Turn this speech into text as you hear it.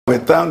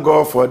thank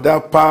God for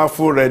that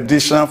powerful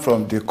rendition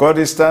from the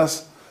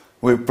choristers.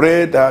 We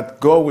pray that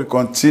God will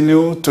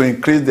continue to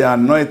increase the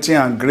anointing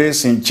and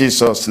grace in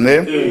Jesus'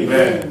 name.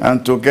 Amen.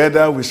 And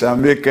together we shall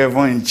make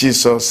heaven in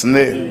Jesus'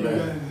 name.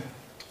 Amen.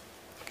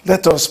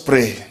 Let us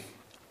pray.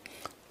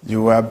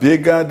 You are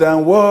bigger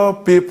than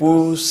what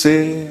people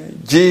say.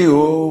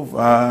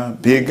 Jehovah,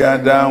 bigger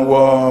than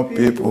what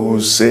people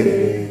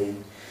say.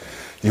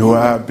 You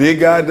are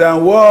bigger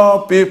than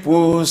what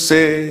people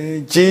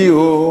say.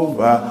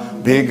 Jehovah,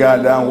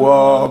 bigger than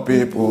what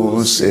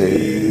people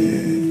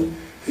say.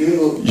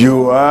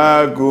 You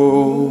are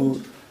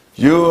good.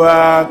 You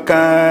are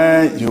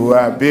kind. You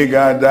are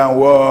bigger than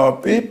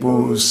what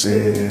people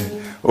say.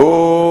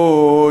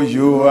 Oh,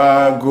 you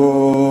are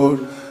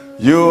good.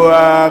 You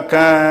are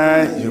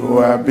kind. You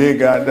are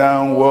bigger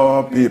than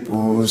what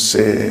people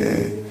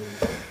say.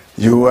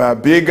 You are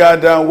bigger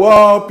than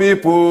what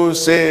people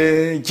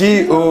say.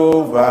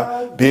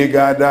 Jehovah,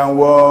 bigger than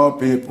what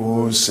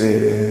people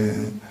say.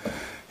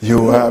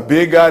 You are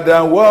bigger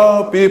than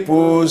what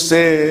people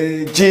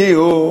say.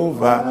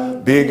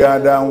 Jehovah, bigger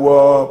than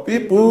what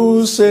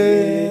people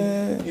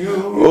say.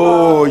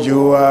 Oh,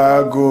 you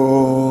are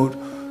good.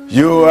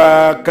 You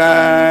are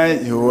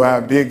kind. You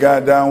are bigger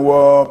than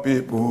what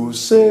people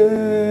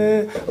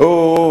say.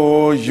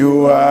 Oh,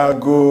 you are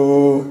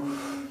good.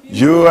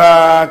 You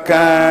are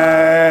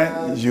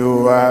kind.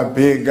 You are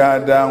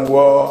bigger than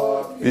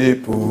what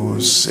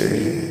people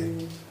say.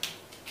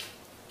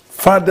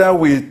 Father,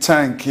 we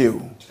thank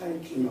you.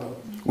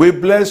 We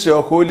bless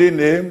your holy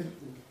name.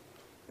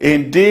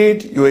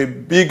 Indeed, you are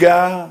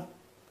bigger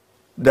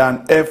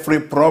than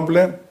every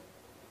problem,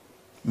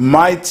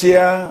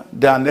 mightier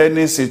than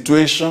any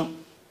situation,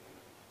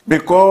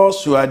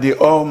 because you are the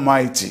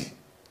Almighty.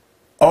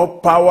 All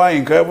power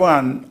in heaven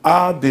and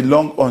earth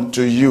belong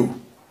unto you.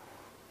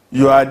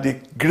 You are the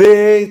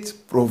great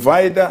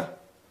provider,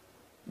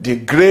 the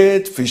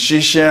great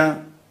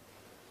physician.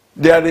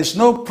 There is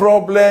no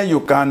problem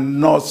you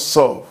cannot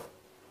solve,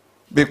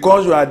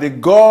 because you are the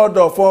God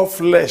of all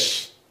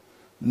flesh.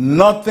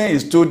 Nothing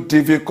is too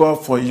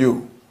difficult for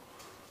you.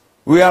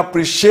 We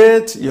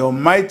appreciate your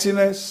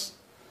mightiness.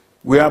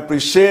 We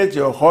appreciate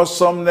your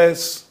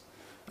awesomeness.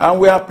 And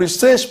we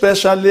appreciate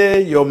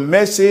especially your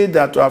mercy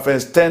that you have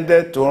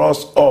extended to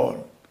us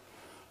all.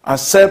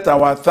 Accept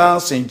our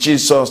thanks in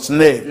Jesus'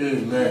 name.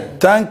 Amen.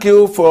 Thank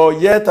you for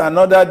yet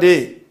another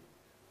day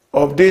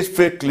of this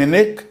faith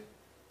clinic.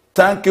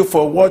 Thank you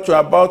for what you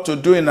are about to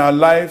do in our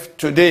life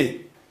today.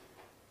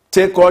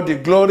 Take all the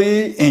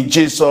glory in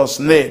Jesus'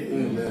 name.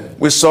 Amen.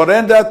 We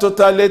surrender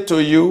totally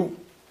to you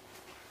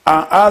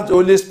and ask the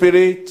Holy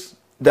Spirit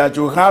that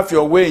you have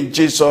your way in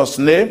Jesus'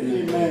 name.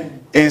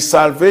 Amen. In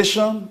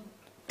salvation,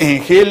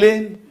 in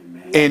healing,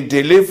 amen, in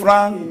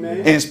deliverance, amen,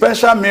 in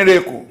special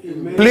miracle.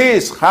 Amen.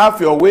 Please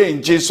have your way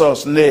in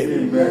Jesus'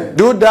 name. Amen.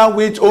 Do that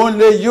which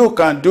only you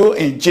can do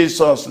in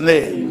Jesus'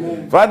 name.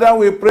 Amen. Father,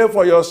 we pray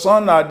for your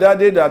son, our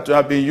daddy, that you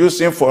have been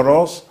using for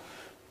us,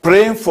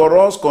 praying for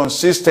us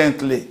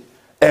consistently.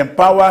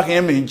 Empower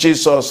him in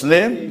Jesus'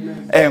 name.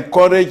 Amen.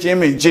 Encourage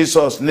him in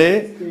Jesus'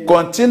 name. Amen.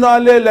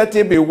 Continually let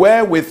it be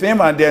well with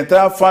him and the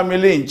entire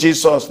family in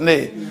Jesus'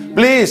 name. Amen.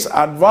 Please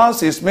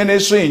advance his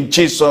ministry in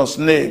Jesus'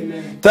 name.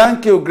 Amen.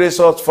 Thank you,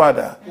 gracious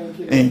Father.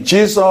 In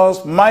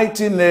Jesus'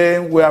 mighty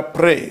name we are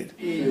prayed.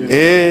 Amen.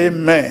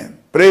 Amen.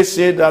 Praise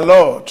ye the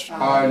Lord.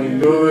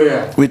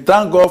 Hallelujah. We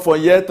thank God for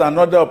yet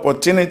another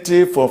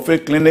opportunity for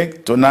Faith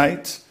Clinic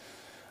tonight.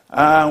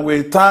 And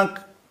we thank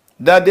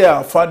Daddy,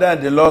 our Father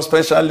and the Lord,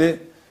 especially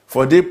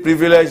for the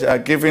privilege are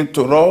given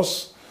to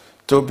us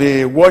to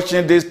be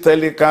watching this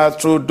telecast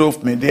through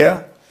Dove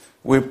Media.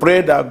 We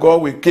pray that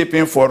God will keep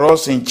him for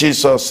us in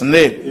Jesus'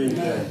 name.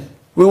 Amen.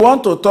 We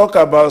want to talk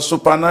about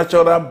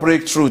supernatural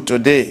breakthrough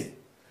today.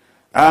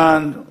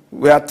 And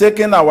we are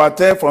taking our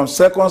text from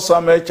 2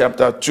 Samuel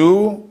chapter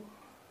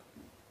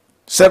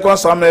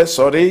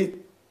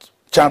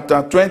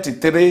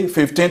 23,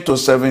 15 to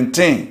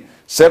 17.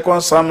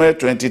 2 Samuel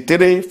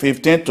 23,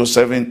 15 to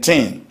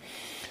 17.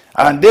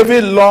 And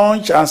David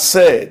launched and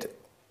said,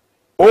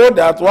 "Oh,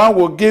 that one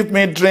will give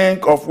me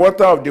drink of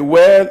water of the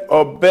well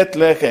of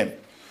Bethlehem,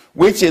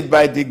 which is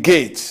by the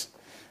gate."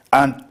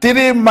 And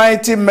 3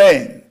 mighty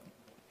men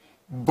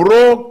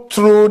broke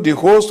through the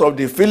host of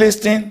the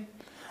Philistines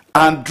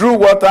and drew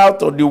water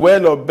out of the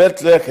well of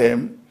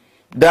Bethlehem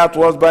that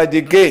was by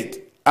the gate,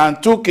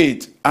 and took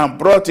it and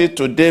brought it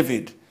to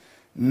David.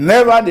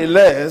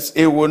 Nevertheless,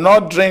 he would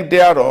not drink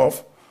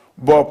thereof,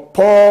 but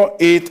pour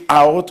it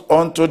out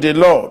unto the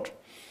Lord.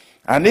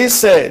 And he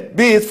said,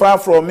 "Be it far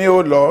from me,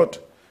 O Lord,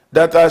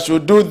 that I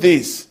should do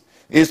this.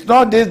 Is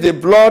not this the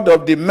blood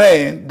of the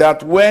men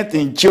that went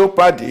in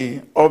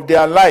jeopardy of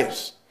their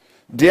lives?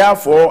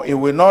 Therefore, he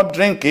will not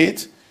drink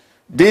it."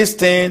 This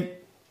thing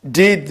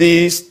did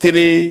these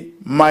 3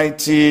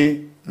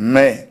 mighty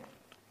men.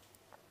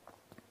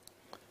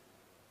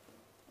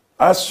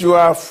 As you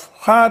have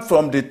heard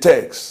from the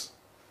text,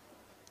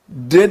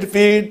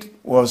 David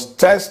was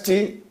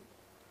thirsty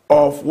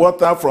of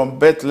water from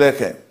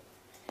Bethlehem.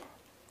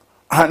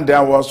 And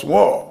there was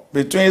war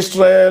between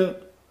Israel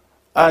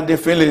and the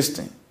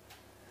Philistine.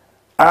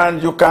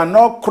 And you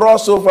cannot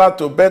cross over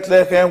to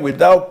Bethlehem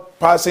without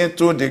passing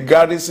through the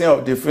garrison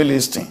of the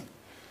Philistine.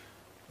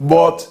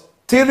 But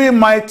 3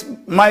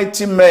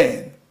 mighty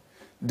men,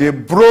 they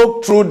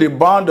broke through the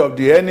band of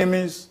the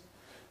enemies.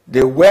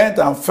 They went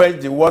and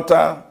fetched the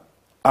water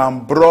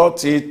and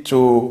brought it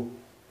to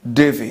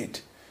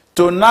David.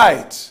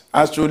 Tonight,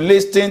 as you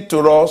listen to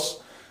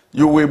us,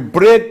 you will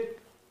break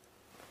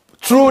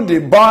through the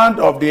band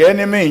of the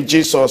enemy in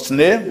Jesus'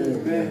 name.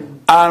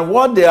 Amen. And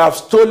what they have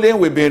stolen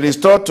will be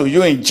restored to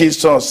you in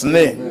Jesus'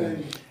 name.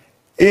 Amen.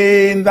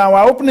 In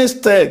our opening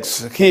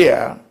text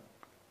here,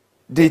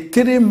 the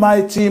 3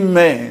 mighty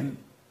men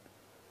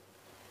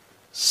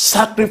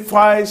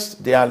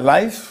sacrificed their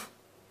life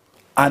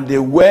and they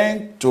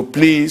went to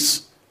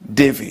please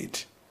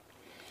David.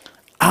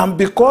 And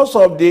because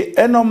of the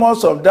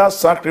enormous of that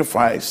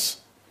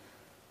sacrifice,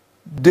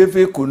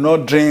 David could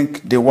not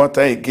drink the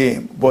water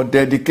again, but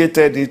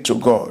dedicated it to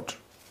God.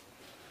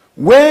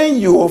 When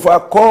you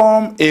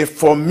overcome a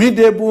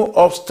formidable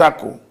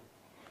obstacle,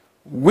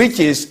 which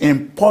is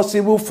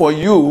impossible for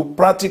you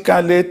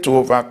practically to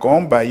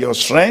overcome by your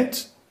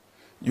strength,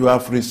 you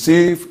have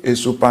received a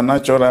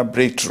supernatural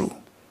breakthrough.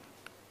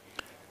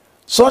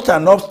 Such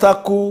an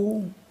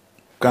obstacle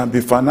can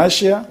be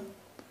financial,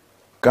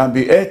 can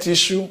be health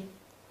issue,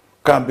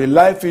 can be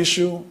life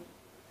issue,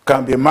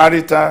 can be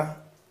marital,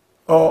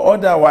 or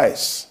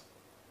otherwise.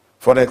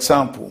 For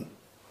example,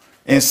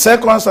 in 2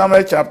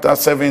 Samuel chapter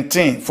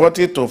 17,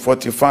 40 to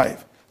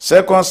 45,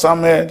 2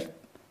 Samuel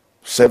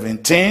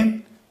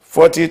 17,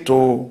 40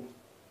 to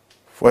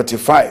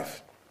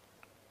 45.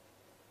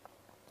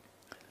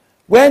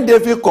 When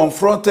David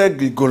confronted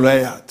the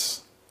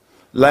Goliath,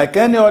 like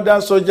any other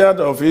soldier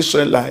of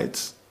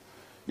Israelites,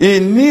 he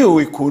knew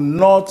he could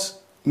not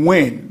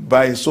win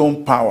by his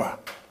own power.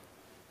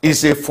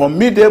 It's a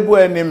formidable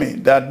enemy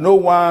that no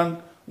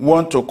one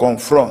wants to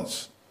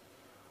confront.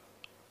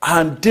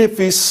 And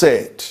David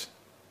said,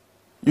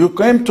 you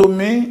came to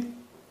me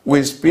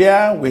with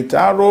spear, with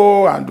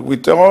arrow, and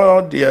with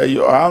all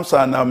your arms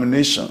and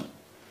ammunition.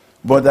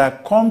 But I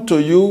come to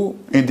you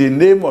in the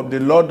name of the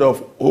Lord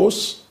of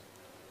hosts,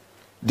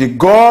 the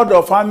God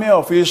of army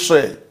of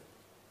Israel,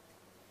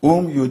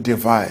 whom you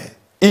defy.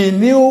 He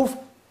knew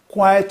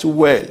quite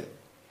well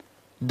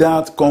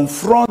that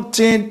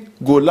confronting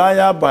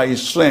Goliath by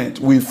his strength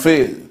will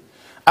fail.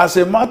 As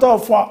a matter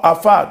of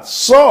fact,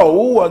 Saul,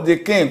 who was the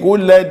king who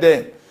led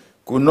them,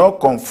 could not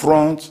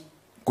confront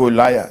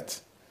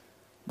Goliath.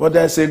 But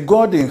there's a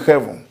God in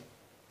heaven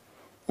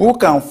who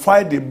can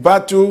fight the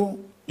battle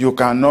you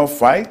cannot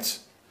fight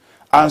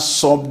and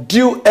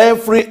subdue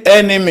every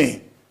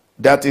enemy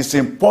that is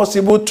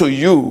impossible to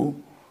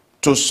you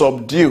to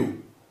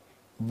subdue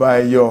by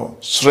your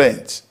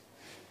strength.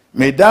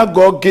 May that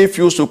God give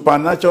you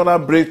supernatural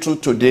breakthrough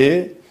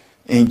today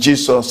in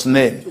Jesus'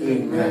 name.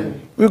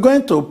 Amen. We're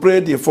going to pray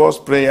the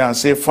first prayer and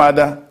say,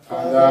 Father,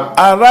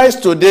 arise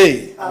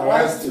today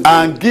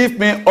and give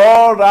me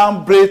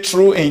all-round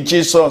breakthrough in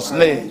Jesus'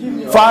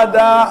 name. Father,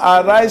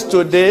 arise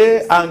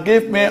today and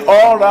give me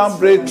all-round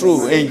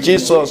breakthrough in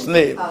Jesus'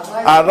 name.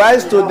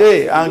 Arise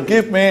today and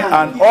give me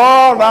an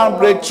all-round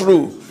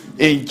breakthrough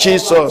in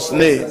Jesus'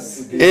 name.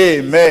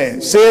 Amen.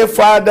 Say,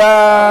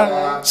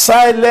 Father,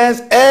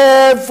 silence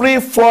every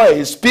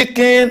voice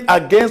speaking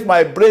against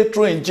my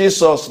breakthrough in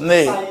Jesus'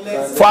 name.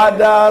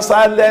 Father,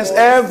 silence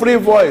every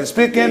voice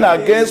speaking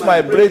against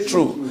my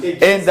breakthrough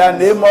in the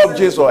name of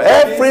Jesus.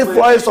 Every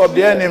voice of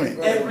the enemy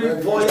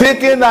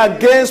speaking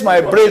against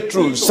my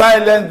breakthrough,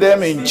 silence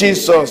them in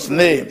Jesus'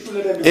 name.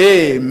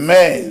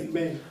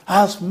 Amen.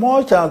 As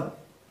much as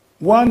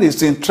one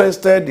is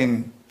interested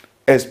in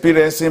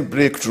experiencing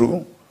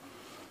breakthrough,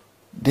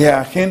 there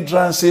are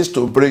hindrances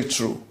to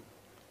breakthrough.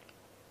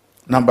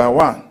 Number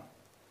one,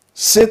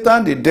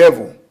 Satan the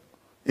devil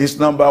is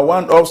number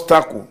one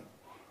obstacle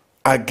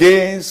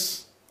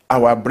against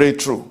our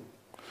breakthrough.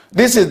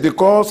 This is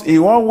because he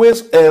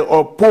always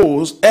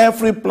opposes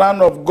every plan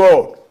of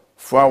God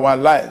for our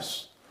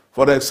lives.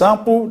 For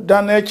example,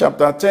 Daniel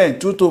chapter 10,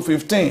 2 to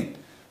 15.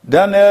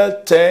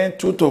 Daniel 10,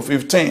 2 to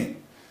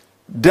 15.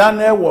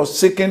 Daniel was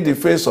seeking the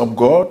face of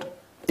God.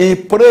 He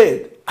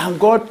prayed and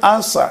God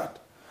answered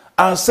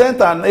and sent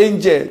an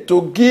angel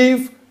to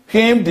give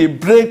him the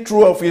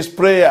breakthrough of his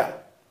prayer.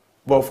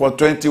 But for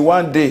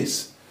 21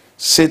 days,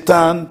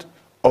 Satan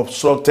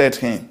obstructed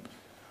him.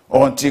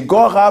 Until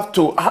God had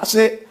to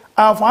say,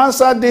 I've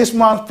answered this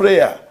man's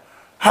prayer.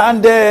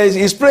 And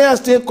his prayer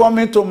still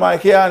coming to my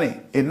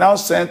hearing. He now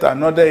sent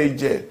another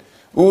angel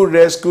who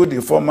rescued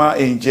the former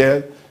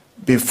angel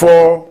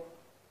before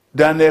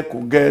Daniel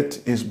could get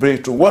his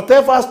breakthrough.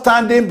 Whatever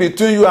standing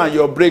between you and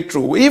your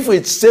breakthrough, if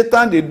it's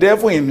Satan, the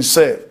devil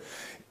himself,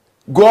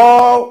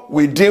 God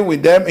will deal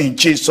with them in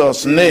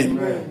Jesus' name.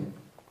 Amen.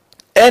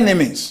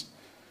 Enemies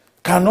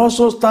can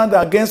also stand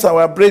against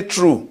our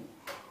breakthrough.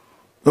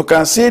 You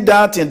can see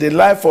that in the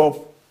life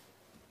of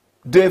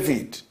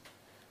David.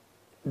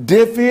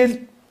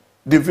 David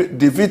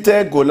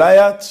defeated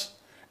Goliath.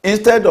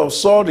 Instead of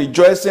Saul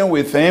rejoicing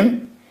with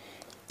him,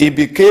 he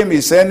became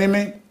his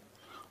enemy.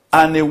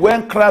 And he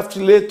went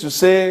craftily to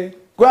say,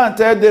 go and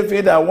tell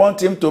David I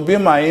want him to be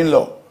my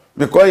in-law,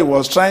 because he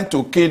was trying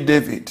to kill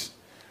David.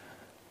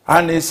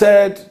 And he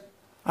said,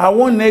 I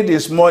won't need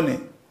this money.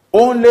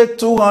 Only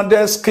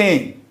 200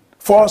 skin,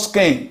 4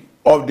 skin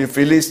of the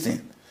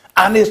Philistine.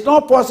 And it's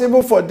not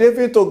possible for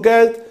David to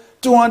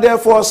get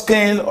 204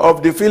 skin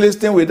of the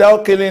Philistine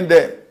without killing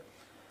them.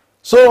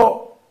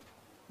 So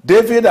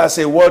David, as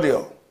a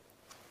warrior,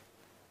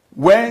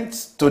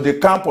 went to the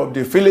camp of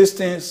the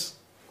Philistines,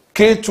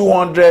 killed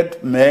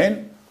 200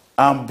 men,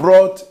 and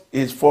brought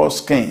his 4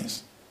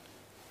 skins.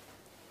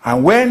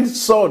 And when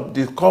Saul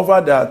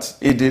discovered that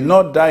he did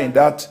not die in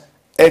that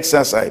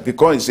exercise,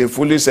 because it's a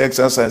foolish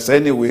exercise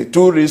anyway,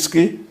 too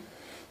risky,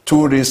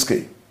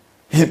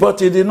 but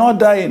he did not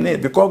die in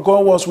it because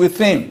God was with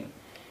him.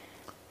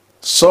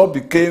 Saul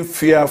became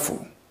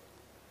fearful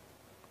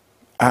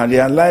and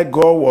realized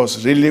God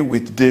was really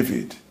with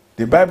David.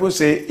 The Bible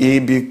says he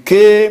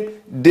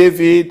became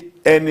David's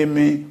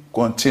enemy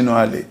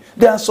continually.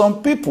 There are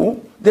some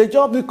people, they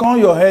just become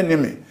your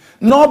enemy,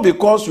 not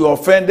because you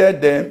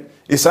offended them.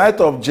 It's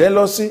out of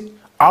jealousy,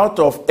 out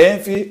of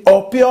envy,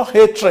 or pure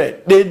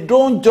hatred. They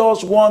don't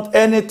just want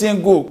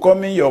anything good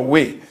coming your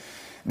way.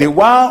 The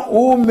one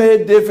who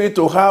made David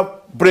to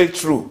have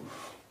breakthrough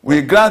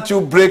will grant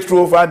you breakthrough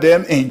over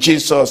them in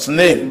Jesus'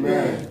 name.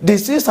 Amen.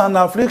 Disease and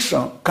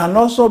affliction can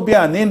also be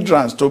an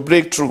hindrance to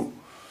breakthrough.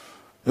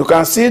 You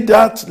can see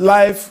that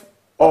life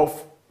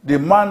of the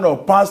man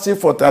of Patsy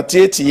for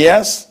 38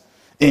 years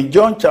in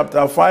John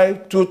chapter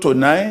 5,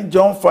 2-9,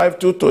 John 5,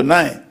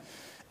 2-9.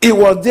 He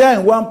was there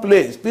in one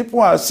place. People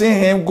are seeing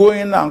him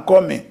going and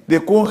coming. They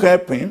couldn't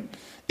help him.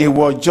 He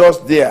was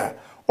just there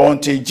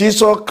until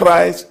Jesus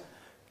Christ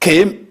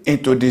came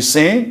into the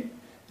scene.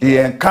 He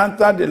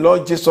encountered the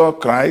Lord Jesus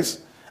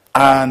Christ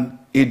and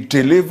he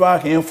delivered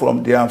him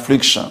from the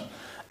affliction.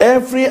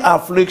 Every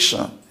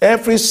affliction,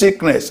 every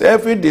sickness,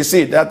 every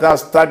disease that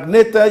has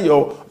stagnated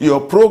your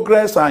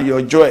progress and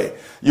your joy,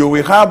 you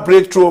will have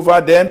breakthrough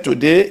over them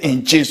today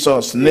in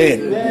Jesus'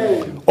 name.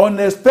 Amen.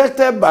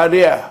 Unexpected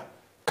barrier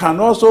can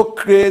also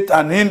create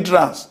an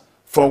hindrance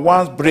for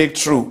one's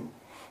breakthrough.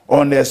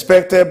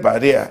 Unexpected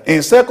barrier.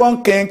 In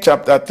 2 Kings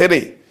chapter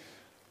 3,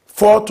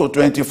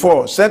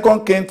 4-24,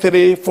 2 Kings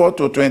 3,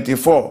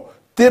 4-24,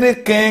 3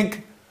 kings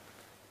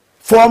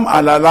form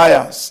an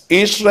alliance,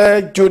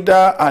 Israel,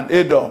 Judah, and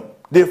Edom.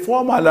 They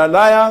form an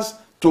alliance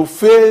to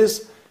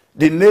face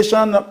the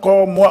nation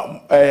called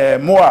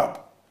Moab.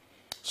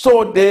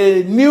 So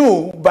they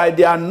knew by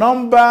their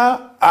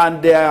number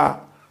and their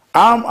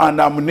arm and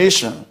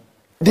ammunition,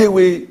 they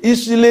will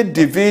easily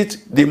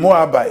defeat the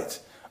Moabites.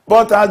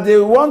 But as they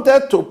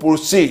wanted to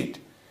proceed,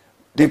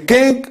 the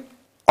king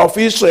of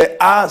Israel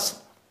asked,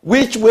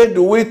 which way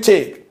do we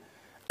take?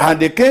 And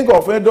the king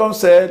of Edom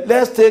said,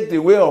 let's take the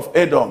way of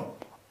Edom.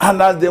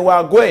 And as they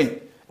were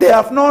going, they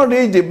have not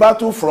reached the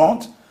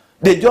battlefront.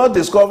 They just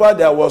discovered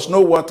there was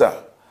no water.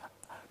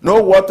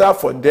 No water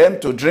for them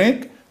to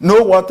drink,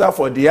 no water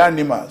for the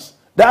animals.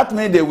 That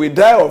means they will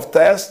die of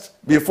thirst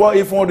before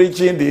even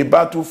reaching the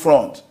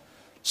battlefront.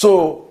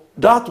 So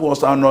that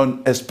was an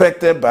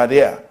unexpected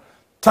barrier.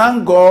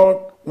 Thank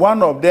God,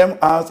 one of them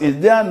asked, is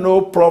there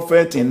no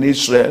prophet in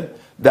Israel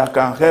that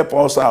can help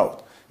us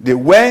out? They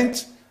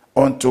went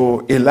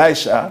unto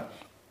Elisha,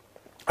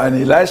 and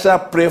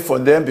Elisha prayed for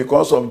them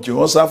because of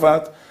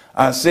Jehoshaphat,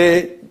 and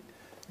said,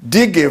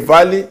 dig a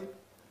valley,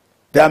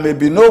 there may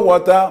be no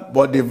water,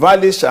 but the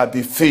valley shall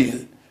be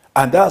filled.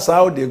 And that's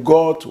how they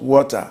got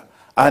water.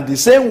 And the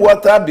same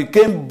water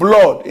became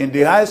blood in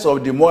the eyes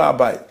of the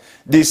Moabites.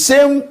 The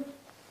same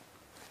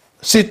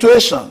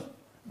situation,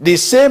 the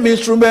same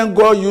instrument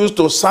God used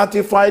to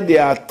satisfy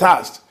their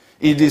thirst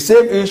is the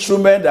same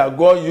instrument that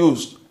God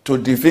used to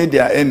defeat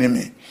their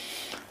enemy.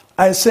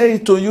 I say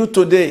to you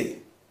today,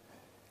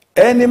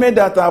 enemy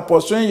that are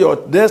pursuing your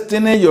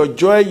destiny, your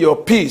joy, your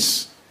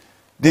peace,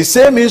 the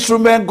same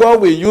instrument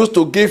God will use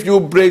to give you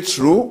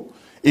breakthrough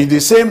is the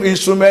same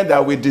instrument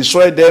that will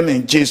destroy them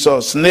in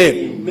Jesus'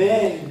 name.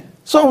 Amen.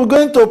 So we're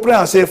going to pray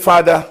and say,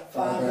 Father,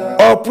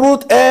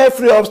 uproot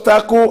every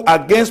obstacle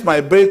against my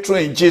breakthrough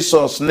in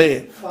Jesus'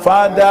 name.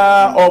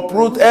 Father,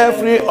 uproot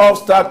every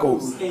obstacle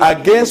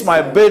against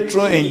my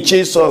breakthrough in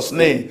Jesus'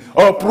 name.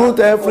 Uproot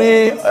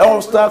every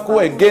obstacle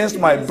against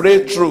my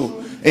breakthrough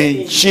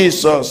in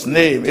Jesus'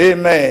 name.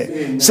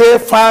 Amen. Say,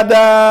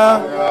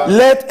 Father,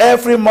 let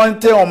every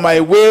mountain on my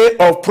way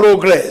of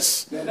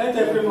progress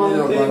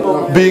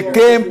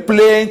become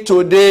plain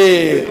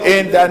today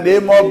in the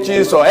name of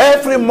Jesus.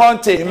 Every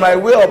mountain in my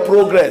way of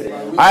progress,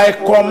 I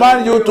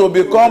command you to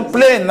become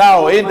plain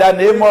now in the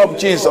name of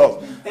Jesus.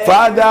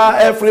 Father,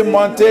 every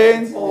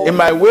mountain in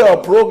my way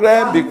of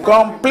progress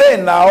become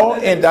plain now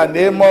in the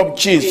name of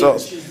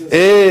Jesus.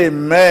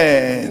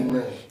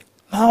 Amen.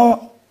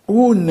 Now,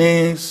 who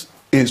needs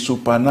a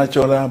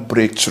supernatural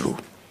breakthrough?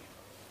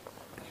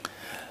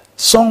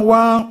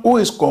 Someone who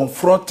is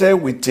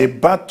confronted with a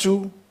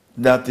battle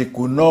that he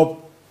could not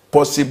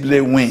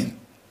possibly win.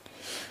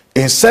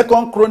 In 2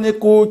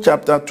 Chronicles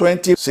chapter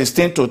 20,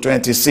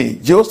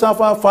 16-26,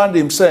 Jehoshaphat found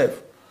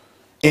himself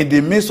in the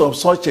midst of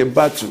such a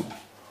battle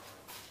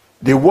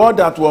The war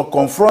that was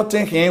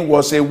confronting him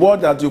was a war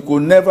that you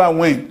could never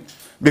win,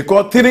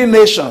 because 3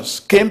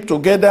 nations came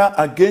together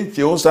against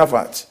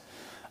Jehoshaphat.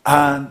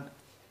 And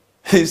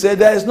he said,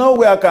 there is no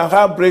way I can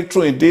have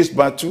breakthrough in this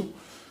battle.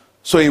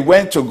 So he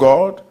went to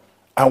God,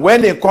 and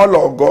when he called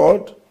on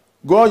God,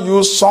 God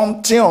used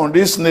something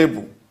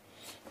unreasonable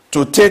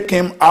to take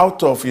him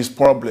out of his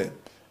problem.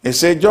 He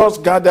said,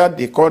 just gather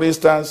the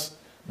choristers,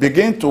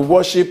 begin to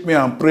worship me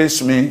and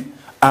praise me,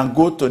 and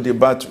go to the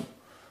battle.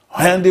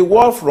 And the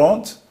war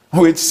front,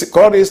 with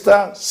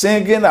choristers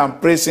singing and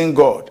praising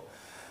God.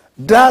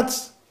 That,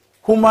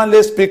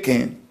 humanly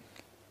speaking,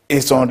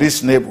 is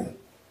unreasonable.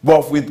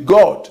 But with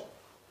God,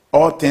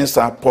 all things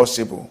are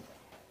possible.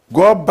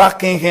 God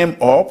backing him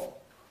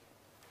up.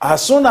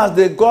 As soon as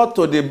they got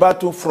to the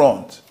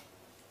battlefront,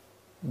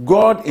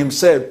 God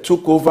himself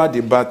took over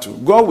the battle.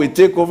 God will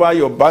take over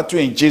your battle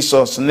in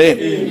Jesus' name.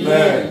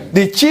 Amen.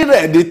 The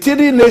children, the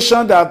 3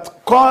 nations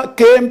that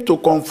came to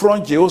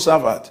confront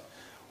Jehoshaphat,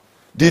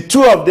 the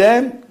 2 of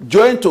them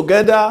joined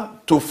together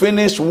to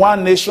finish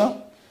 1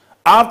 nation.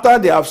 After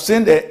they have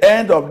seen the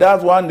end of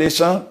that 1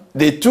 nation,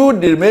 the 2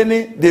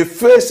 remaining, they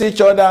face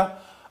each other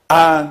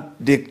and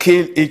they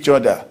kill each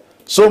other.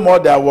 So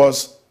much there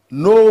was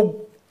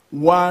no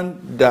one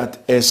that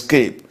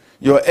escaped.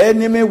 Your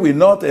enemy will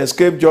not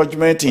escape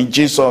judgment in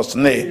Jesus'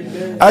 name.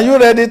 Amen. Are you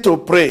ready to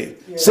pray?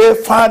 Yes. Say,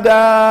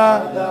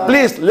 Father,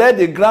 please let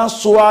the ground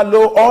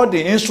swallow all the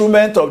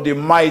instruments of the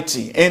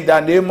mighty in the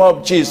name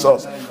of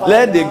Jesus.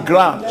 Let the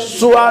ground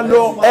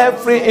swallow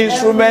every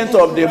instrument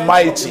of the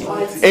mighty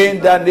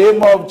in the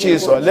name of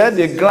Jesus. Let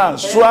the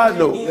ground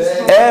swallow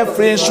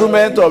every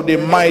instrument of the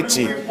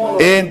mighty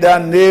in the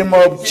name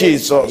of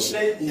Jesus.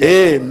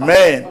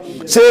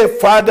 Amen. Say,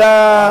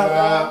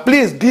 Father,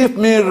 please give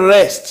me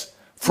rest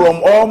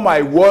from all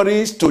my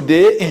worries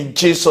today in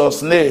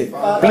Jesus' name.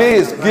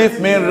 Please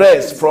give me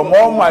rest from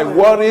all my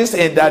worries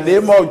in the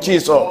name of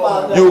Jesus.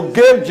 You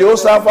gave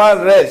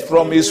Jehoshaphat rest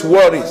from his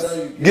worries.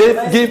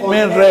 Give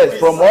me rest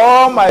from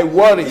all my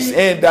worries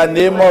in the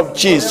name of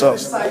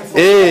Jesus.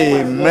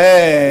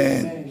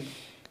 Amen.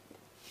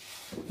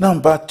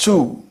 Number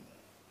 2,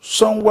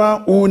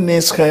 someone who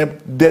needs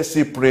help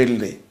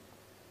desperately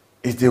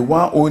is the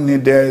one who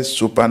needed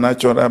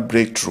supernatural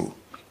breakthrough.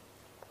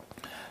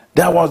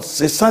 There was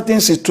a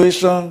certain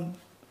situation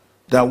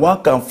that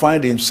one can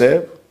find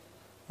himself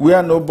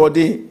where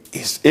nobody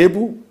is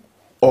able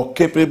or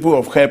capable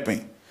of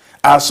helping.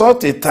 At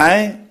such a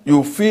time,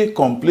 you feel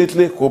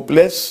completely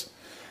hopeless,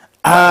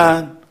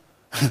 and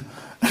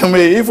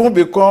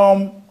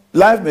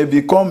life may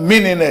become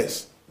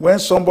meaningless when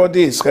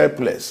somebody is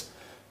helpless.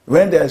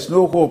 When there is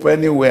no hope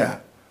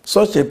anywhere,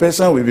 such a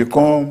person will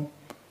become,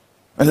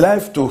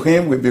 life to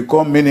him will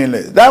become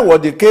meaningless. That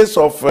was the case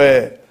of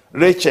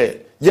Rachel.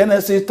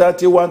 Genesis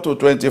 31 to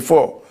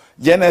 24.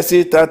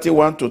 Genesis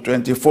 31 to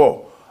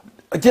 24.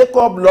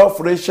 Jacob loved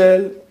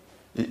Rachel.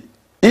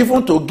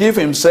 Even to give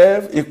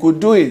himself, he could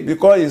do it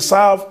because he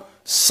served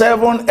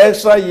 7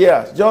 extra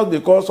years just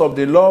because of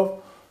the love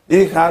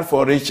he had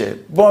for Rachel.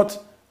 But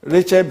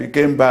Rachel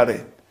became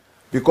barren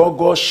because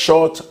God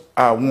shut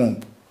her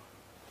womb.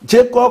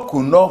 Jacob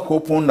could not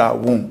open her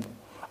womb.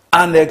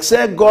 And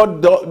except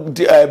God opened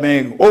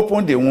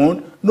the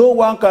womb, no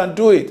one can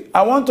do it.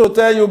 I want to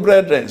tell you,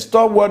 brethren,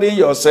 stop worrying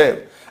yourself.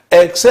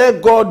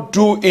 Except God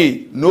do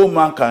it, no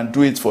man can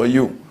do it for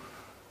you.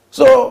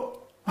 So,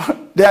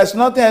 there's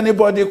nothing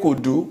anybody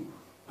could do.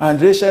 And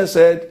Rachel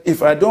said,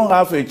 if I don't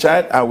have a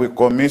child, I will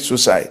commit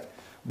suicide.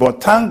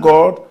 But thank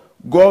God,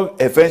 God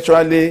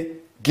eventually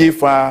gave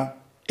her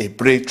a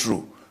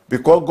breakthrough.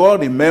 Because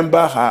God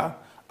remembered her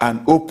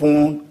and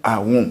opened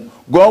her womb.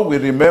 God will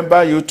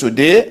remember you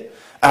today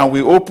and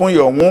will open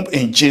your womb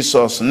in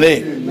Jesus'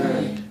 name.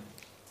 Amen.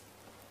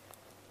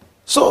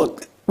 So,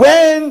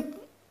 when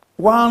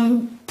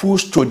one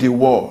pushed to the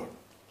wall,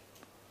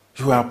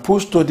 you are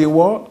pushed to the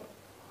wall,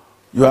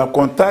 you have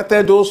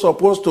contacted those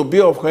supposed to be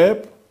of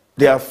help,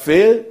 they have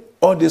failed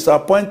or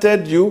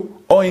disappointed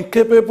you or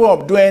incapable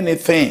of doing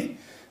anything,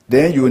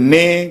 then you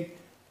need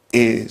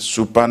a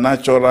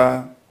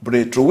supernatural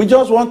breakthrough. We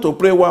just want to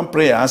pray one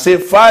prayer and say,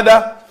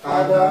 Father,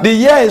 the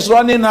year is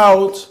running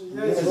out.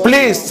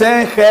 Please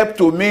send help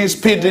to me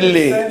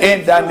speedily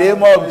in the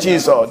name of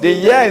Jesus. The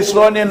year is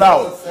running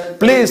out.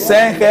 Please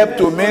send help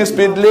to me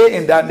speedily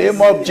in the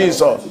name of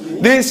Jesus.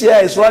 This year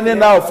is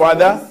running out,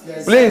 Father.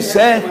 Please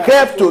send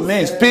help to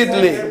me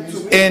speedily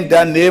in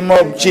the name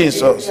of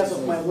Jesus.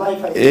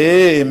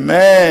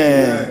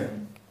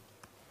 Amen.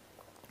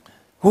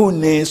 Who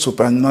needs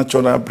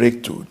supernatural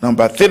breakthrough?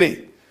 Number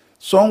 3,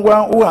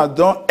 someone who has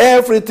done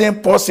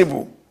everything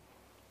possible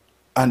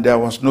and there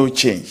was no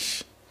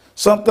change.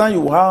 Sometimes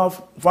you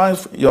find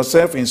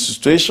yourself in a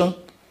situation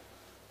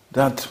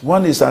that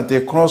one is at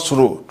a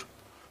crossroad.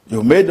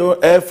 You made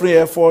every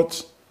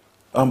effort,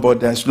 but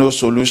there's no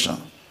solution.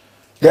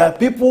 There are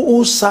people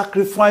who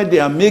sacrifice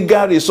their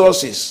meager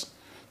resources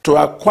to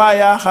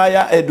acquire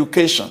higher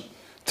education,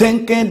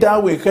 thinking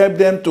that will help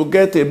them to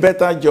get a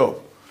better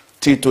job.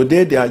 Till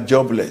today, they are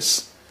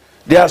jobless.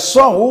 There are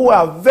some who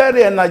are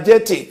very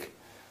energetic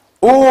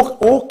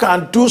who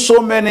can do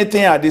so many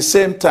things at the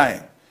same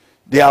time.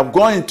 They have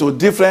gone into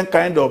different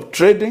kind of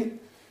trading.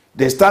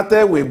 They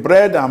started with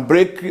bread and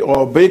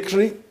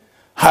bakery,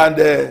 and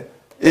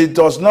it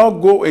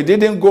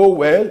didn't go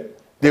well.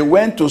 They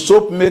went to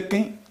soap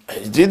making.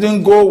 It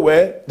didn't go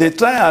well. They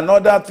tried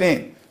another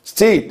thing.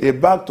 Still, they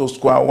back to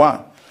square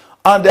one.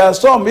 And there are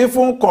some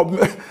even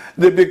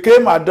they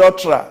became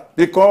adulterers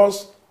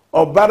because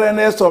of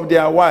barrenness of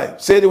their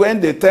wife. Say when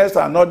they test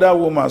another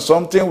woman,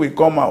 something will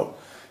come out.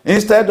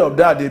 Instead of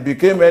that, they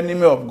became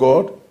enemy of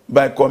God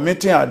by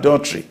committing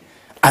adultery.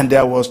 And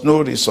there was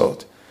no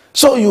result.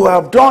 So you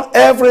have done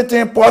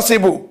everything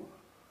possible.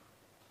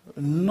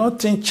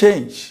 Nothing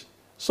changed.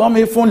 Some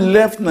even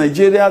left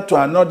Nigeria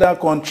to another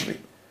country.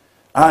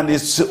 And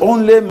it's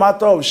only a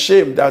matter of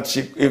shame that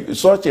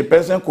such a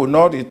person could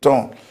not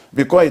return,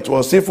 because it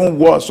was even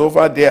worse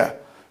over there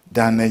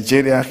than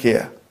Nigeria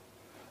here.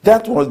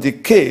 That was the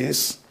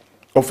case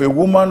of a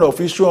woman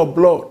of issue of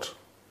blood.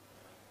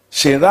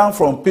 She ran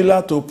from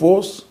pillar to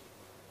post,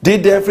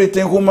 did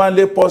everything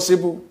humanly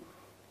possible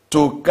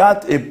to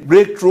get a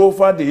breakthrough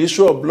over the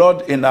issue of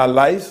blood in her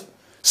life,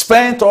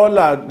 spent all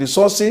her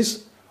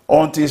resources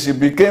until she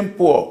became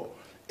poor.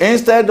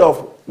 Instead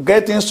of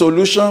getting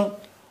solution,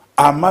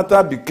 her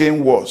matter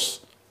became worse.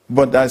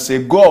 But there's a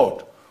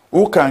God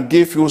who can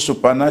give you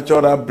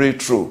supernatural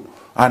breakthrough.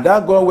 And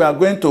that God we are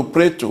going to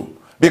pray to.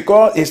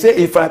 Because he said,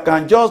 if I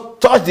can just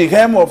touch the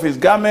hem of his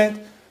garment,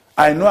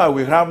 I know I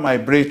will have my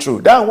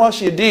breakthrough. That's what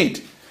she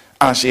did.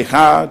 And she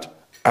had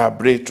a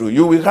breakthrough.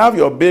 You will have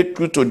your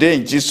breakthrough today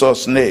in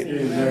Jesus' name.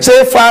 Amen.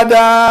 Say,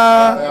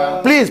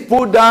 Father, please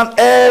put down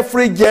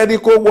every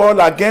Jericho wall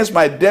against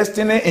my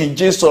destiny in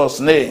Jesus'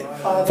 name.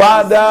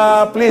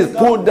 Father, please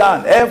put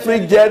down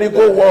every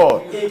Jericho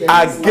wall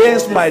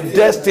against my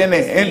destiny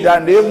in the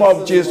name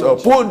of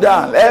Jesus. Put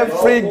down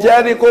every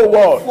Jericho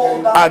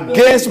wall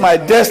against my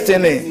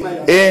destiny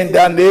in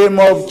the name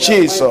of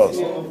Jesus.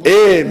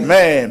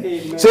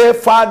 Amen. Say,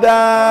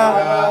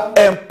 Father,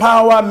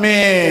 empower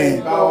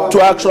me to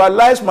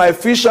actualize my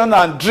vision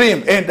and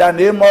dream in the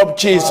name of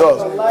Jesus.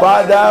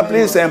 Father,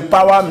 please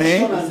empower me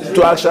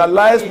to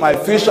actualize my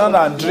vision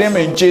and dream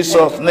in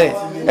Jesus' name.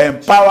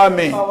 Empower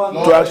me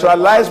to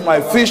actualize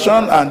my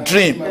vision and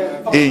dream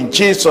in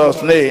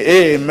Jesus' name.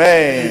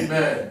 Amen.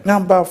 Amen.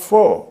 Number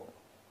 4,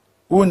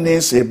 who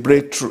needs a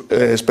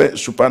breakthrough,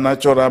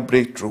 supernatural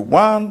breakthrough?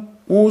 One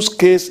whose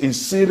case is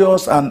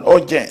serious and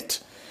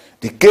urgent.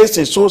 The case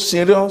is so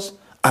serious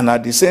and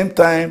at the same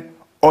time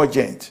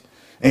urgent.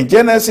 In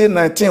Genesis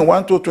 19,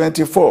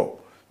 1-24,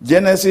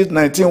 Genesis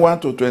 19,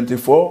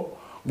 1-24,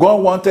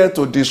 God wanted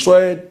to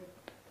destroy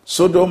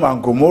Sodom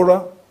and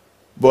Gomorrah,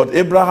 but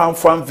Abraham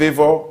found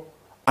favor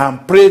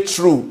and prayed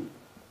through.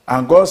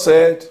 And God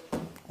said,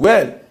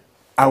 well,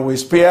 I will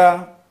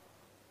spare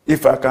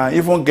if I can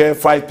even get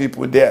 5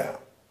 people there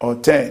or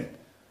 10.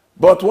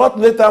 But what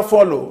later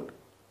followed,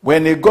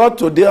 when he got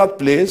to that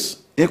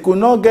place, he could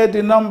not get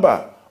the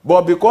number.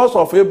 But because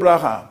of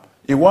Abraham,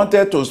 he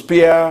wanted to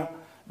spare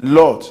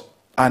Lot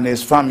and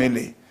his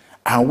family.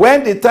 And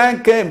when the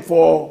time came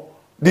for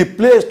the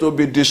place to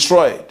be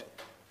destroyed,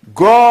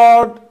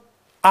 God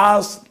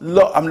asked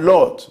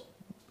Lot,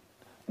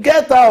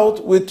 get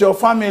out with your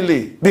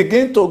family.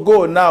 Begin to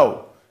go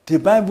now. The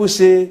Bible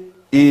says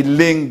he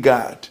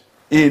lingered.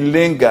 He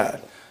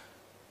lingered.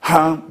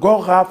 And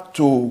God had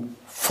to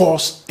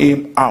force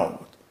him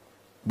out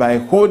by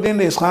holding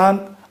his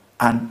hand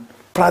and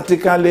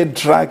practically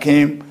drag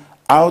him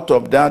out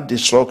of that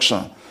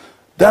destruction.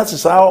 That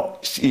is how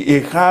he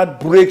had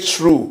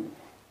breakthrough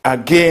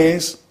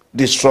against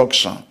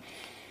destruction.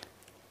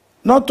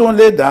 Not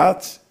only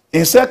that,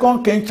 in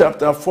 2 Kings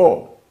chapter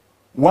 4,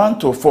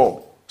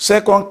 1-4,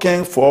 2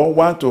 Kings 4,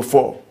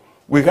 1-4,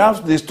 we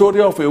have the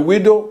story of a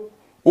widow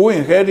who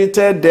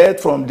inherited debt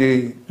from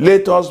the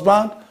late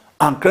husband,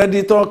 and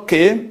creditor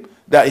came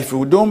that if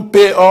you don't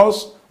pay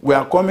us, we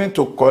are coming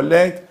to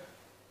collect,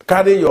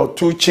 carry your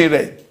 2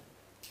 children.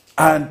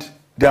 And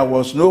there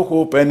was no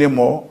hope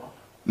anymore,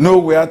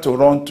 nowhere to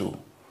run to.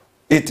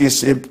 It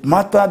is a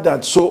matter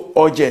that's so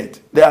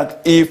urgent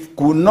that if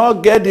could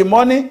not get the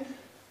money,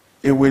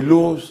 she will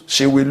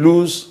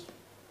lose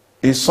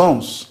his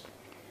sons.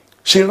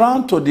 She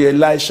ran to the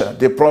Elisha,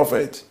 the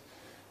prophet.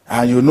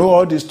 And you know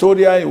all the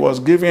story. He was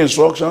giving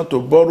instruction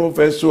to borrow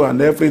vessel and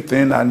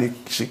everything, and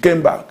she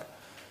came back.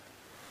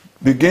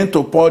 Began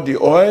to pour the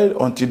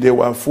oil until they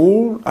were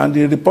full, and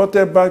he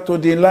reported back to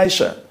the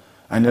Elisha.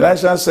 And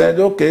Elisha said,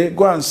 okay,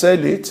 go and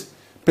sell it,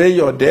 pay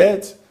your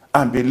debt,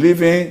 and be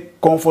living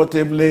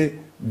comfortably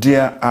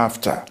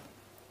thereafter.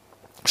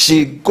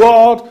 She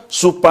got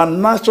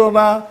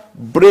supernatural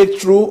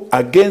breakthrough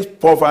against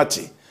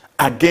poverty,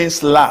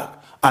 against lack,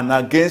 and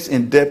against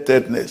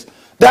indebtedness.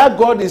 That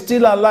God is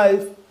still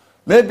alive.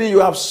 Maybe you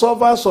have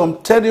suffered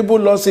some terrible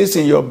losses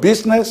in your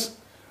business,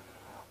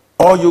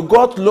 or you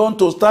got loan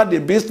to start the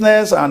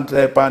business and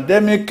the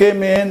pandemic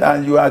came in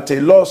and you are at a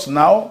loss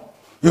now.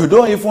 You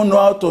don't even know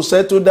how to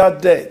settle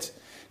that debt.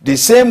 The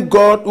same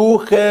God who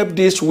helped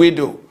this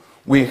widow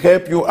will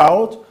help you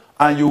out,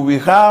 and you will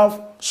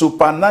have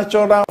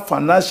supernatural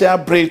financial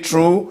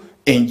breakthrough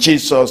in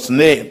Jesus'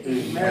 name.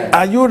 Amen.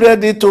 Are you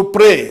ready to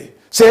pray?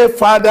 Say,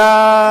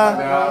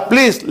 Father,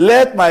 please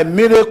let my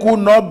miracle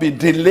not be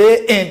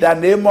delayed in the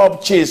name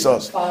of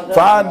Jesus.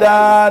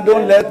 Father,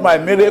 don't let my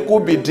miracle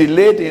be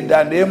delayed in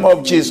the name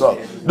of Jesus.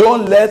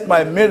 Don't let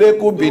my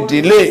miracle be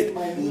delayed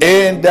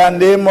in the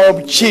name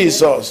of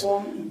Jesus.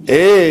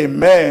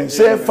 Amen.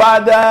 Say,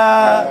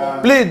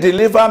 Father, please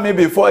deliver me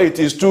before it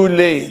is too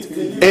late.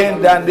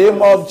 In the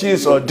name of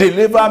Jesus,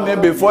 deliver me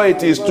before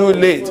it is too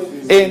late.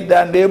 In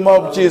the name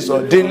of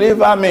Jesus,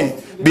 deliver me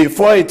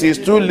before it is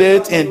too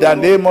late. In the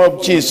name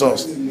of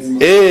Jesus.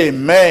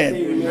 Amen.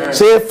 Amen.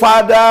 Say,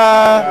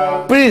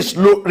 Father, please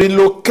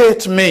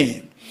relocate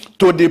me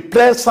to the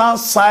pleasant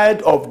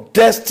side of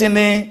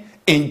destiny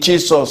in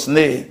Jesus'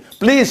 name.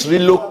 Please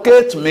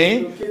relocate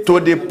me to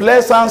the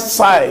pleasant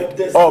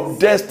side of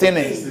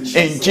destiny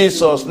in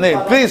Jesus' name.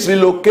 Please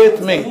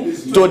relocate me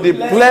to the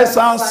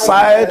pleasant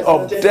side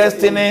of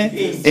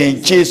destiny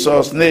in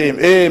Jesus' name.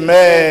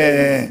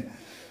 Amen.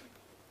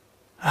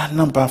 And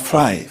number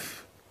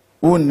 5,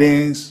 who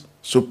needs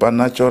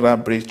supernatural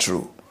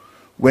breakthrough?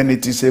 When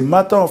it is a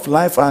matter of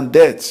life and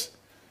death,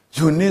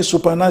 you need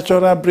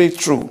supernatural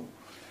breakthrough.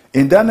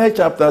 In Daniel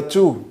chapter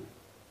 2,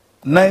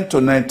 9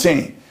 to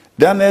 19,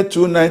 Daniel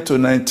 2, 9 to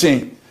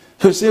 19,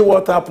 you see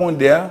what happened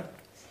there?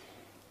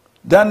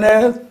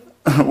 Daniel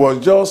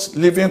was just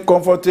living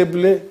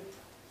comfortably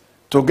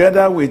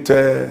together with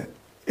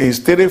his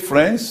 3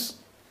 friends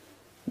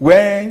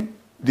when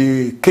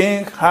the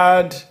king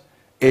had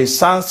a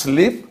sound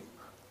sleep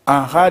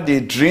and had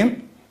a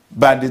dream.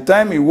 By the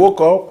time he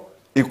woke up,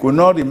 he could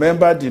not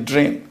remember the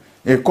dream.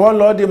 He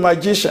called all the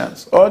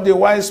magicians, all the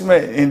wise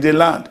men in the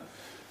land.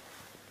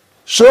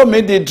 Show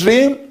me the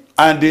dream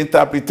and the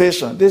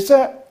interpretation. They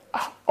said,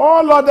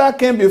 all other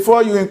came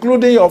before you,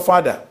 including your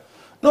father.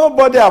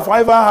 Nobody have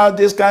ever had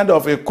this kind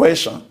of a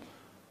question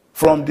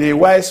from the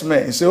wise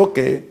men. He said,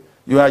 okay,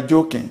 you are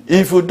joking.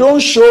 If you don't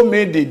show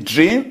me the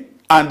dream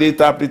and the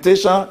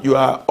interpretation, you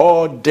are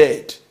all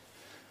dead.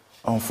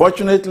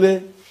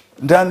 Unfortunately,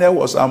 Daniel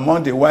was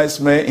among the wise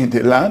men in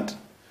the land.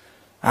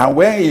 And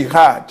when he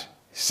heard,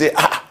 he said,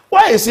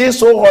 why is it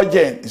so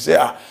urgent? He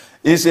said,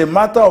 it's a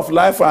matter of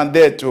life and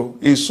death too.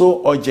 It's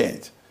so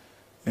urgent.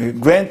 He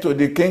went to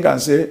the king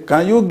and said,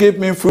 can you give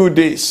me a few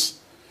days?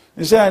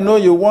 He said, I know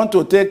you want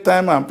to take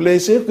time and play. He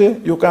said,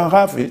 okay, you can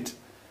have it.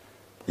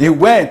 He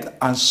went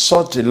and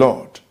sought the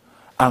Lord.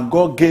 And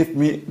God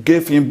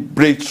gave him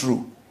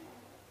breakthrough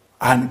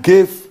and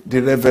gave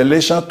the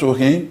revelation to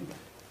him.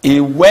 He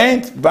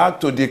went back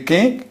to the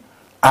king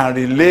and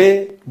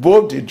relayed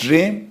both the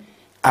dream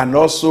and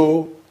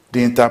also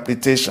the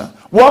interpretation.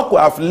 What could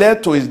have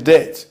led to his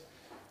death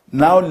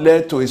now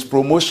led to his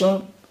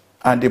promotion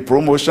and the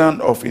promotion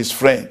of his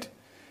friend.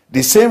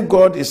 The same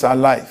God is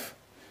alive.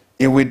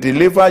 He will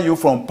deliver you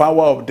from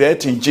power of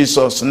death in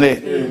Jesus'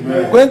 name.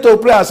 Amen. Going to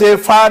pray and say,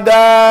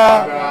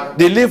 Father,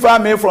 deliver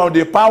me from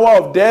the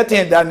power of death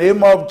in the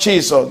name of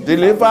Jesus.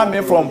 Deliver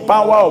me from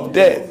power of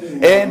death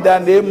in the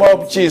name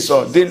of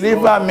Jesus.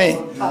 Deliver me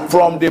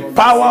from the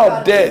power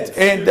of death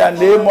in the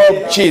name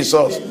of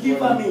Jesus.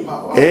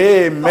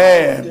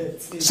 Amen.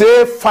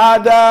 Say,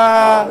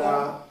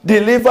 Father,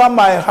 deliver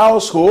my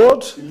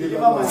household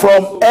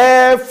from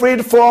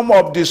every form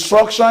of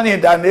destruction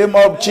in the name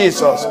of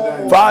Jesus.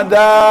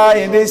 Father,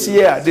 in this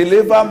year,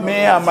 deliver me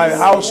and my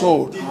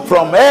household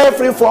from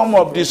every form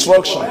of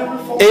destruction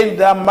in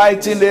the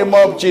mighty name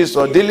of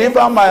Jesus.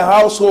 Deliver my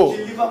household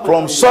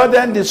from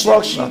sudden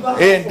destruction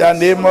in the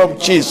name of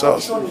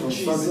Jesus.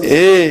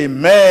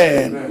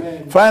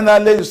 Amen.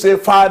 Finally, you say,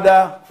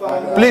 Father,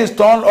 please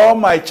turn all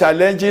my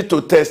challenges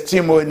to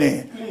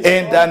testimony.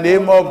 In the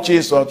name of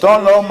Jesus,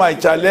 turn all my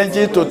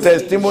challenges to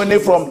testimony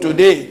from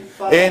today.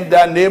 In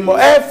the name of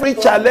every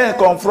challenge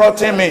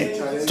confronting me,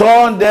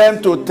 turn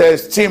them to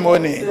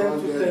testimony.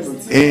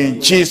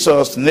 In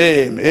Jesus'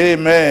 name,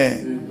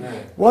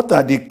 amen. What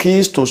are the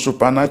keys to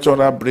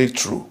supernatural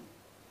breakthrough?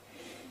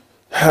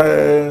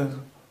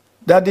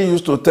 Daddy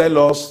used to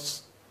tell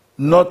us,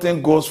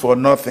 nothing goes for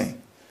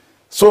nothing.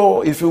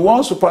 So if you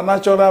want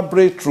supernatural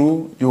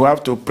breakthrough, you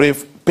have to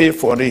pay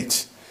for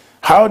it.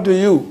 How do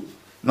you?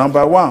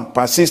 Number 1,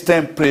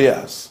 persistent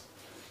prayers.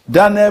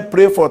 Daniel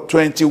prayed for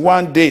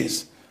 21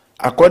 days.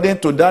 According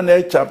to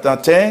Daniel chapter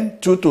 10,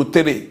 2 to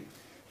 3.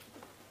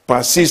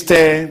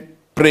 Persistent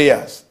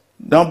prayers.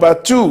 Number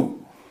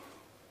 2,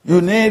 you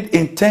need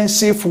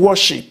intensive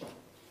worship.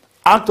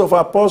 Acts of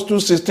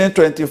Apostles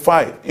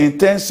 16:25.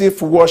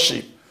 Intensive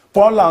worship.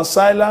 Paul and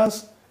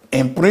Silas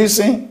in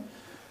prison,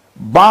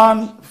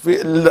 bound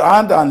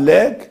hand and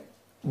leg,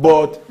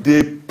 but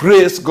they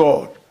praised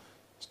God.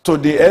 To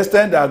the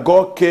extent that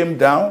God came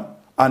down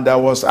and there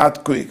was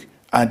earthquake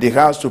and they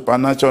had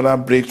supernatural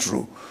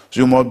breakthrough.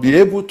 So you must be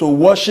able to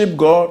worship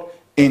God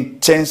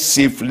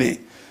intensively.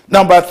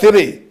 Number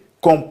 3,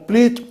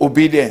 complete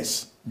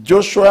obedience.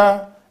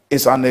 Joshua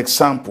is an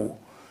example.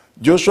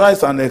 Joshua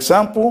is an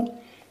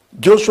example.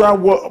 Joshua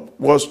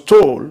was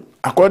told,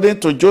 according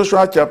to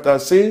Joshua chapter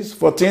 6,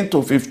 14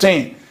 to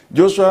 15.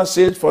 Joshua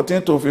 6,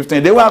 14 to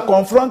 15. They were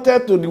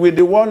confronted with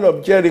the wall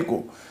of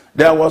Jericho.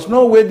 There was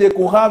no way they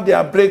could have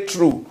their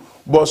breakthrough.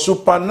 But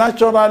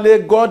supernaturally,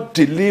 God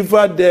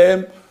delivered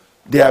them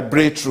their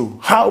breakthrough.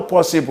 How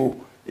possible?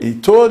 He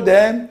told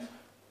them,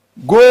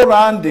 go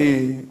around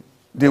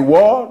the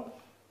world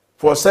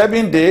for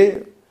 7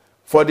 days.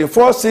 For the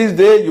first 6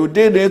 days, you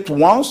did it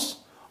once.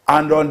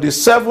 And on the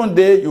 7th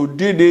day, you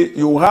did it.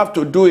 You have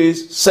to do it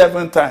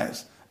 7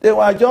 times. They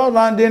were just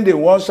rounding the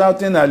world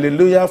shouting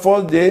hallelujah.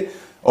 First day,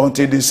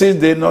 until the 6th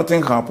day,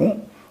 nothing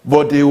happened.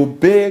 But they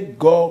obeyed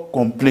God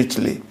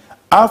completely.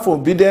 Half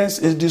obedience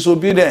is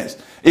disobedience.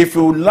 If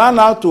you learn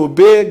how to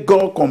obey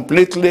God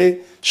completely,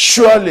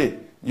 surely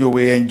you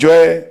will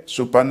enjoy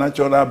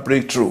supernatural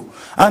breakthrough.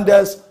 And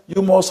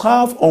you must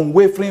have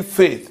unwavering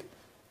faith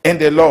in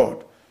the Lord.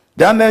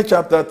 Daniel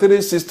chapter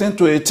 3, 16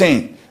 to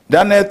 18.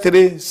 Daniel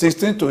 3,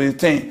 16 to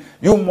 18.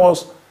 You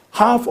must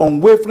have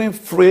unwavering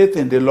faith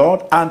in the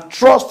Lord and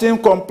trust him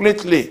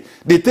completely.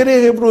 The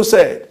 3 Hebrews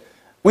said,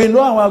 we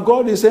know our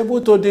God is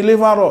able to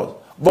deliver us.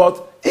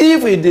 But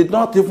if he did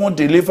not even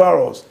deliver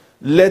us,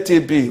 let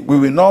it be. We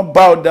will not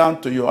bow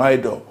down to your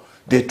idol.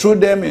 They threw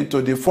them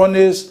into the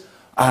furnace,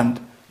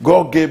 and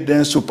God gave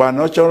them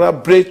supernatural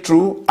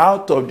breakthrough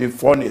out of the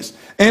furnace.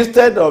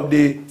 Instead of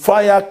the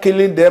fire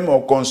killing them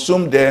or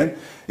consume them,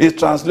 it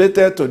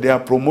translated to their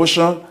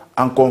promotion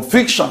and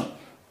conviction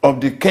of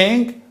the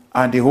king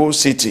and the whole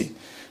city.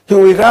 He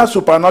will have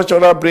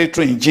supernatural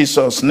breakthrough in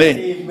Jesus'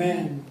 name.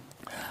 Amen.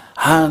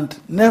 And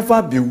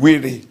never be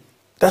weary.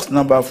 That's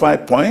number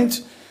 5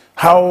 point.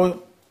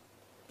 How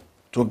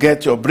to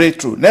get your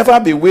breakthrough. Never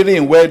be weary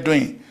in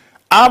well-doing.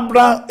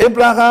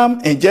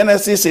 Abraham in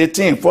Genesis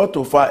 18, 4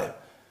 to 5.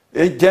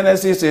 In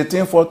Genesis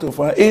 18, 4 to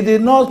 5. He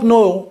did not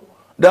know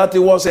that he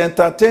was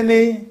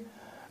entertaining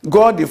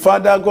God the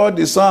Father, God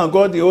the Son,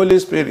 God the Holy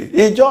Spirit.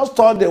 He just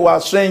thought they were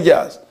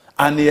strangers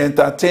and he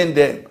entertained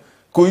them.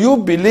 Could you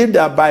believe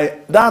that by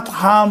that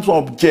harm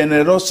of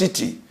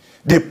generosity,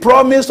 the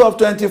promise of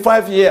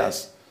 25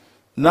 years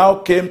now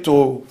came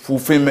to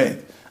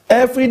fulfillment?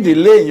 Every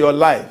delay in your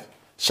life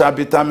shall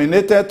be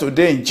terminated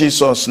today in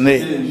Jesus'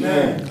 name.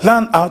 Amen.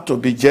 Learn how to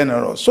be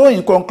generous. So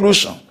in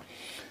conclusion,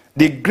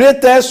 the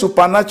greatest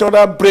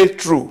supernatural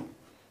breakthrough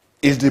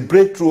is the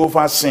breakthrough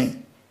over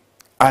sin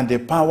and the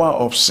power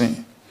of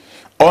sin.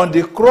 On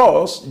the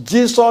cross,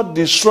 Jesus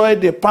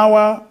destroyed the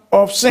power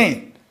of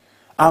sin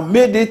and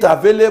made it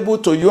available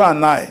to you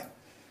and I.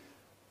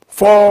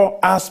 For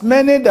as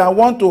many that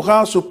want to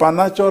have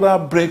supernatural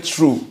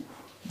breakthrough,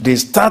 the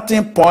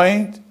starting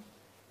point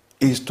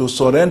is to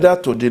surrender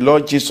to the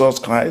Lord Jesus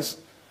Christ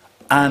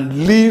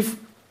and live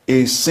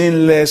a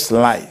sinless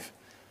life.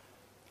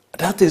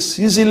 That is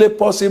easily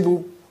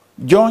possible.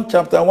 John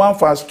chapter 1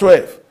 verse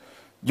 12.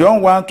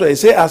 John 1:12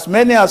 says, as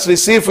many as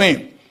receive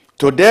him,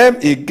 to them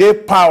he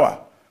gave power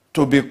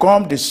to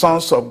become the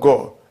sons of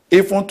God,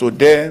 even to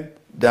them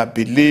that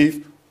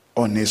believe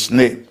on his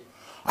name.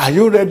 Are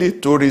you ready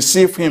to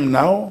receive him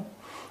now?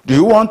 Do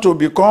you want to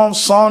become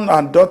son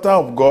and daughter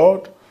of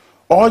God?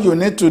 All you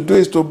need to do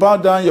is to bow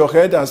down your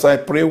head as I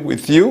pray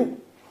with you.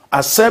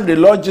 Accept the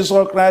Lord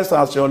Jesus Christ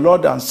as your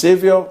Lord and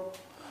Savior.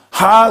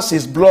 Has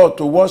his blood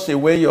to wash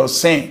away your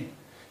sin.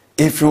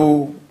 If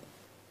you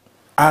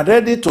are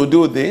ready to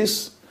do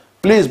this,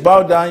 please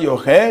bow down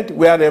your head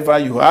wherever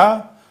you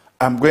are.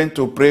 I'm going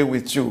to pray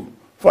with you.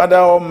 Father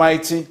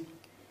Almighty,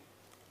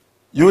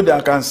 you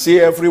that can see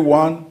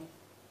everyone,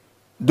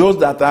 those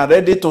that are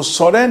ready to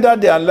surrender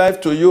their life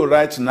to you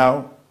right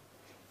now,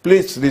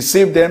 please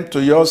receive them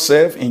to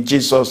yourself in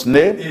Jesus'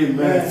 name.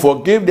 Amen.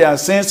 Forgive their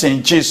sins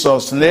in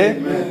Jesus' name.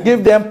 Amen.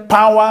 Give them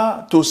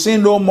power to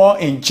sin no more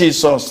in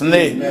Jesus'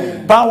 name.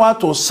 Amen. Power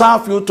to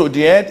serve you to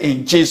the end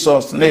in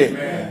Jesus' name.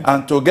 Amen.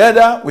 And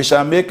together we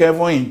shall make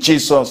heaven in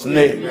Jesus'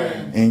 name.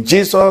 Amen. In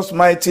Jesus'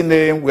 mighty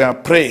name we are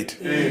prayed.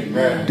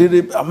 Amen.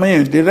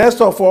 The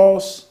rest of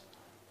us,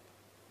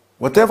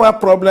 whatever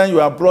problem you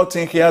are brought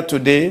in here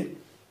today,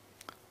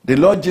 the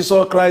Lord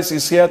Jesus Christ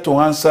is here to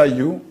answer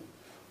you.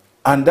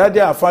 And Daddy,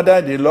 our Father,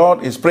 the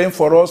Lord, is praying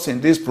for us in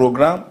this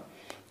program.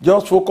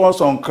 Just focus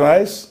on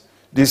Christ,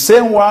 the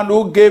same one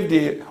who gave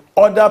the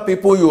other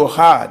people you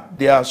had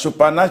their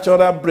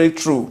supernatural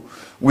breakthrough.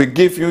 We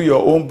give you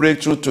your own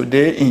breakthrough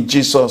today in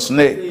Jesus'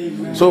 name.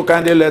 Amen. So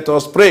kindly let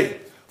us pray.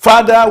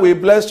 Father, we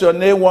bless your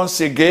name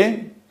once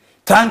again.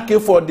 Thank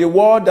you for the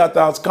word that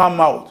has come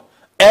out.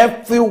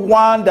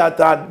 Everyone that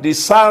are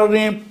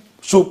desiring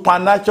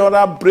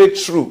supernatural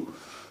breakthrough,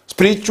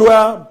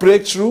 spiritual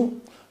breakthrough,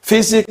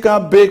 physical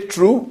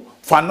breakthrough,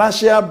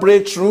 financial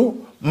breakthrough,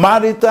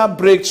 marital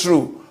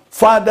breakthrough.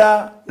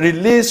 Father,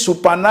 release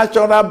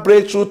supernatural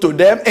breakthrough to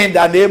them in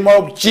the name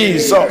of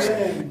Jesus.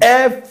 Amen.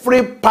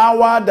 Every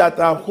power that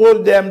have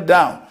hold them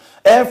down,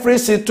 every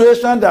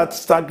situation that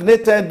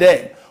stagnated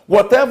them,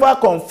 whatever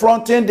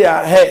confronting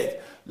their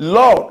head,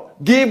 Lord,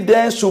 give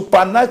them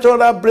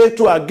supernatural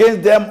breakthrough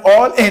against them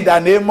all in the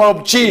name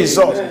of Jesus.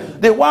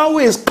 Amen. The one who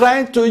is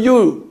crying to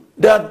you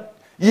that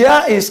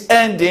year is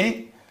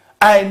ending,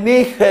 I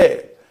need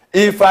help.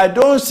 If I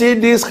don't see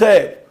this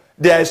help,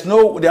 there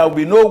will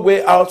be no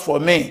way out for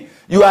me.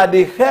 You are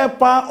the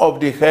helper of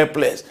the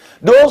helpless.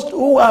 Those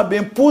who have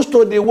been pushed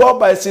to the wall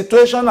by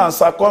situation and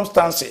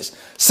circumstances,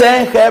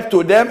 send help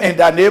to them in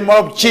the name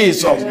of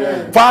Jesus.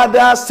 Amen.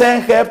 Father,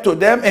 send help to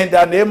them in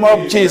the name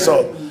of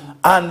Jesus.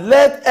 And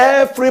let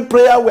every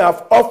prayer we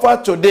have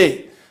offered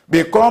today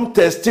become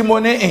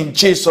testimony in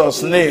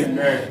Jesus' name.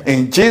 Amen.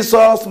 In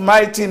Jesus'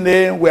 mighty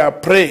name we are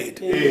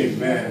prayed.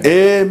 Amen.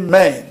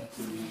 Amen.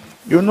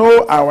 You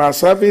know, our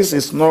service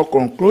is not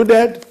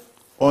concluded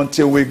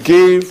until we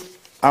give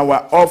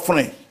our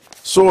offering.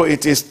 So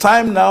it is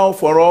time now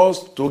for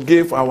us to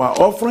give our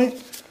offering.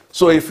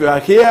 So if you are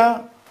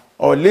here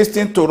or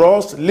listening to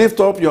us, lift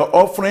up your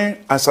offering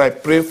as I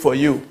pray for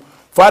you.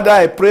 Father,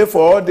 I pray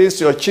for all these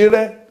your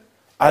children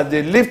as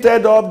they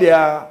lifted up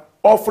their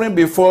offering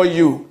before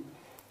you.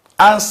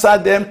 Answer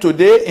them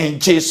today in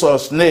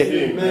Jesus'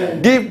 name.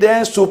 Amen. Give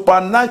them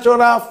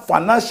supernatural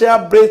financial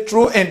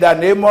breakthrough in the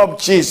name of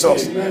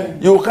Jesus.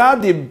 Amen. You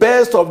have the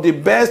best of the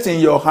best in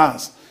your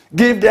hands.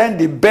 Give them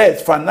the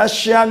best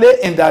financially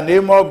in the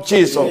name of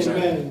Jesus.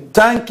 Amen.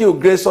 Thank you,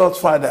 gracious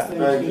Father.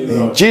 Thank you,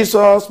 Lord. In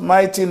Jesus'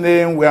 mighty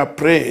name we are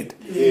prayed.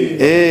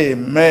 Amen.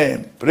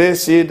 Amen.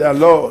 Praise ye the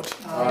Lord.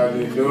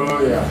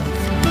 Hallelujah.